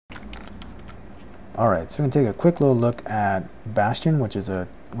Alright, so we're gonna take a quick little look at Bastion, which is a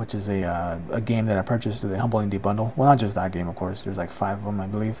game that I purchased through the Humble Indie bundle. Well, not just that game, of course. There's like 5 of them, I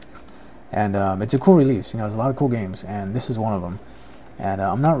believe. And it's a cool release. You know, there's a lot of cool games, and this is one of them. And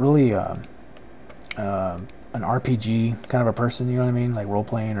I'm not really an RPG kind of a person, you know what I mean? Like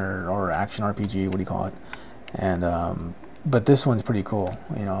role-playing or action RPG, what do you call it? And but this one's pretty cool.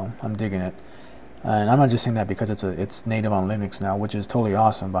 You know, I'm digging it. And I'm not just saying that because it's native on Linux now, which is totally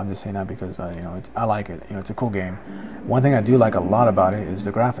awesome. But I'm just saying that because you know, I like it. You know, it's a cool game. One thing I do like a lot about it is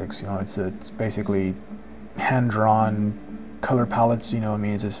the graphics. You know, it's basically hand-drawn color palettes. You know, I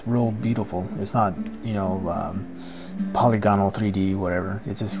mean, it's just real beautiful. It's not, you know, polygonal 3D whatever.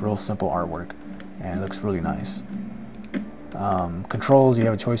 It's just real simple artwork, and it looks really nice. Controls, you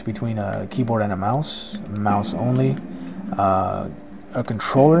have a choice between a keyboard and a mouse only. A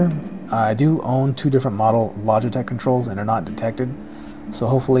controller. I do own 2 different model Logitech controls, and they're not detected. So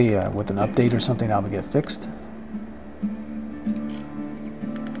hopefully with an update or something that will get fixed.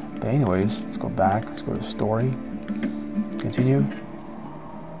 But anyways, let's go back. Let's go to story. Continue.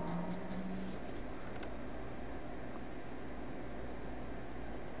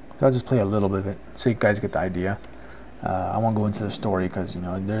 So I'll just play a little bit of it so you guys get the idea. I won't go into the story because, you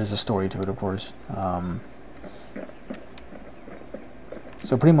know, there is a story to it, of course.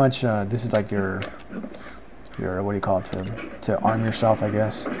 So pretty much this is like your what do you call it, to arm yourself, I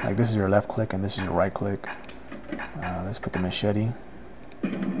guess. Like this is your left click and this is your right click. Let's put the machete,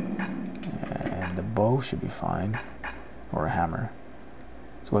 and the bow should be fine, or a hammer.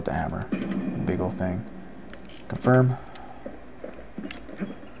 Let's go with the hammer, big old thing. Confirm.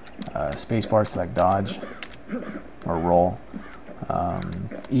 Space bars to like dodge or roll.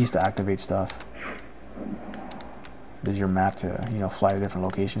 E's to activate stuff. There's your map to, you know, fly to different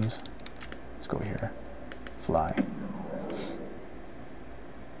locations. Let's go here. Fly.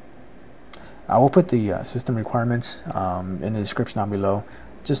 I will put the system requirements in the description down below,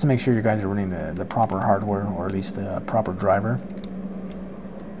 just to make sure you guys are running the proper hardware, or at least the proper driver.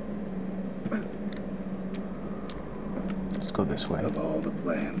 Let's go this way. Of all the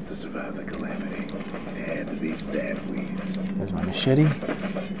plans to survive the calamity, it had to be stab weeds. There's my machete.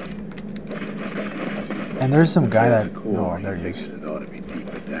 And there's some guy that, oh, there he is.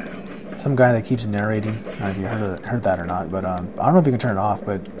 Some guy that keeps narrating. I don't know if you heard that or not, but I don't know if you can turn it off,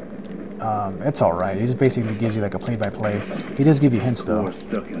 but it's all right. He just basically gives you like a play-by-play. He does give you hints though. We're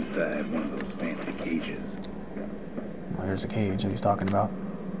stuck inside one of those fancy cages. Well, here's a cage that he's talking about.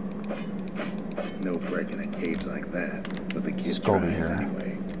 No breaking a cage like that, but the kid go over tries here.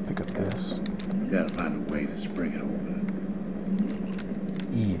 anyway. Pick up this. Gotta find a way to spring it open.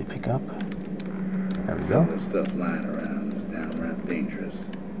 E to pick up. There we Some go. of the stuff lying around is downright dangerous.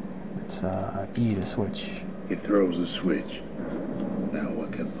 It's E to switch. He throws a switch. Now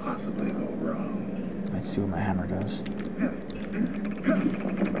what could possibly go wrong? Let's see what my hammer does.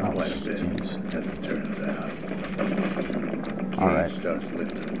 Oh, Quite a bit, jeez. as it turns out. All right. Starts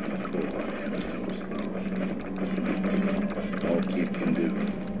lifting from the core ever so slow. All kid can do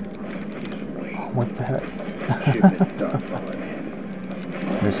is wait. What the heck? Shipments start falling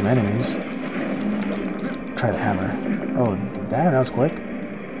in. There's some enemies. Let's try the hammer. Oh, damn, that was quick.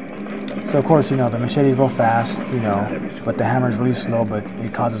 So of course, you know, the machete is real fast, you know, but the hammer is really slow, but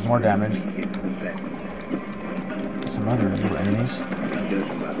it causes more damage. Some other little enemies.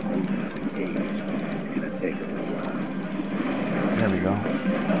 There we go.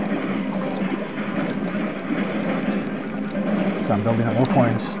 So I'm building up more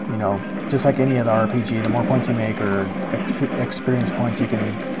points, you know, just like any other RPG. The more points you make, or experience points, you can,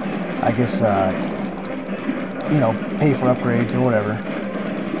 I guess, you know, pay for upgrades or whatever.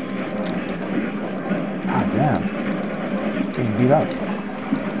 God damn. Getting beat up.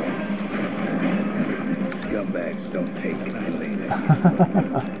 Scumbags don't take kindly.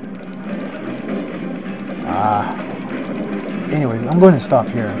 Anyways, I'm going to stop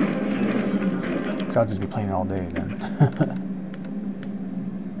here, because I'll just be playing all day then.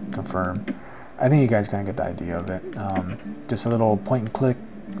 Confirm. I think you guys kind of get the idea of it. Just a little point and click,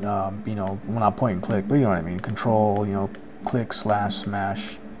 you know, well, not point and click, but you know what I mean. Control, you know, click, slash,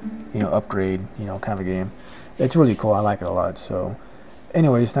 smash, you know, upgrade, you know, kind of a game. It's really cool. I like it a lot. So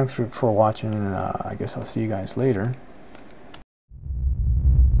anyways, thanks for watching, and I guess I'll see you guys later.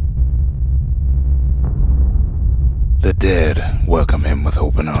 The dead welcome him with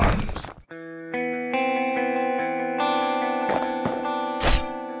open arms.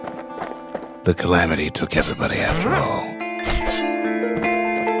 The calamity took everybody after all.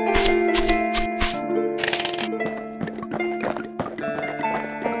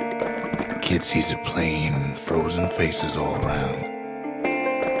 Kid sees it plain, frozen faces all around.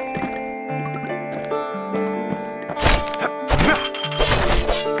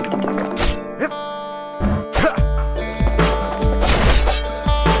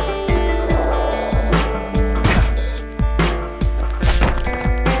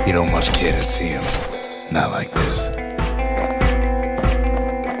 You don't much care to see him. Not like this.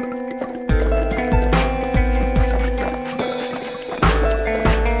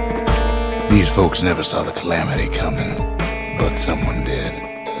 These folks never saw the calamity coming, but someone did.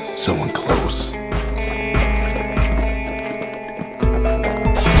 Someone close.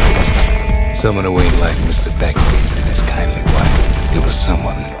 Someone who ain't like Mr. Beckley and his kindly wife. It was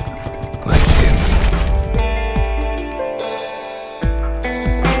someone like him.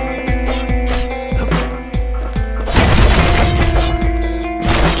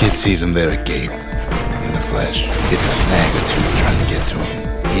 Kid sees him there agape, in the flesh. It's a snag or two trying to get to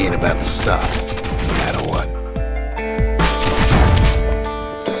him. He ain't about to stop, no matter what.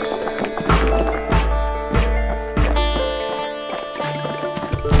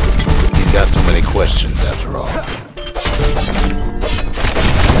 He's got so many questions after all.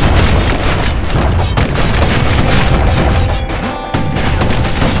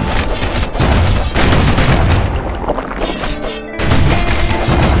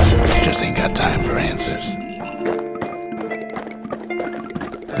 Just ain't got time for answers.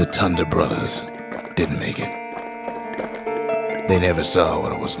 The Thunder brothers didn't make it. They never saw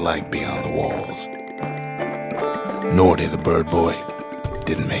what it was like beyond the walls. Nor did the bird boy.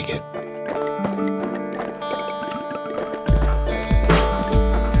 Didn't make it.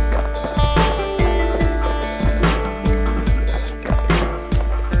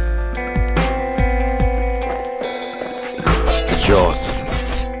 The Jawsons,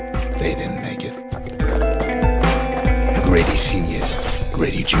 they didn't make it. Grady Sr.,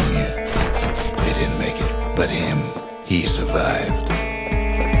 Grady Jr., they didn't make it. But him, he survived.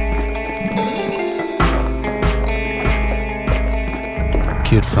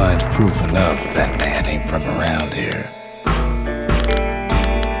 Kid finds proof enough that man ain't from around here.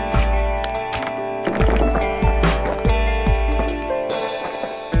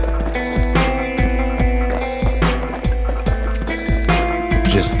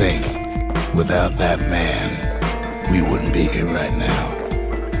 Just think, without that man, we wouldn't be here right now,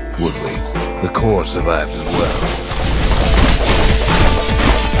 would we? The core survives as well.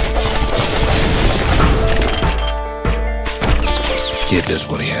 Kid does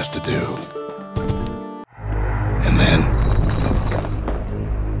what he has to do. And then?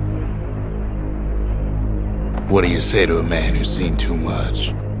 What do you say to a man who's seen too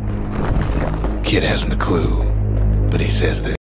much? Kid hasn't a clue, but he says this.